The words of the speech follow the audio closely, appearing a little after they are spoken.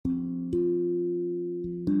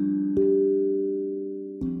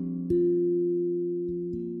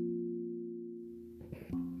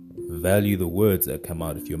Value the words that come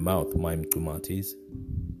out of your mouth, my Mqumatis.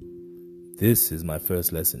 This is my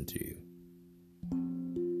first lesson to you.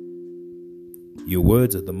 Your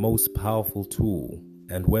words are the most powerful tool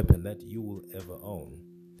and weapon that you will ever own.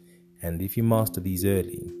 And if you master these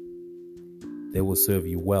early, they will serve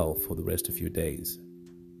you well for the rest of your days.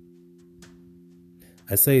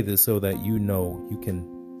 I say this so that you know you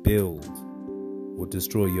can build or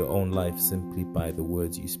destroy your own life simply by the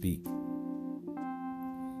words you speak.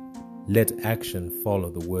 Let action follow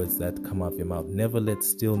the words that come out of your mouth. Never let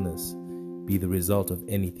stillness be the result of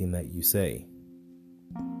anything that you say.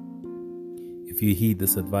 If you heed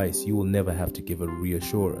this advice, you will never have to give a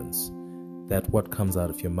reassurance that what comes out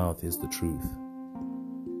of your mouth is the truth.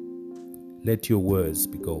 Let your words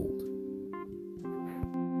be gold.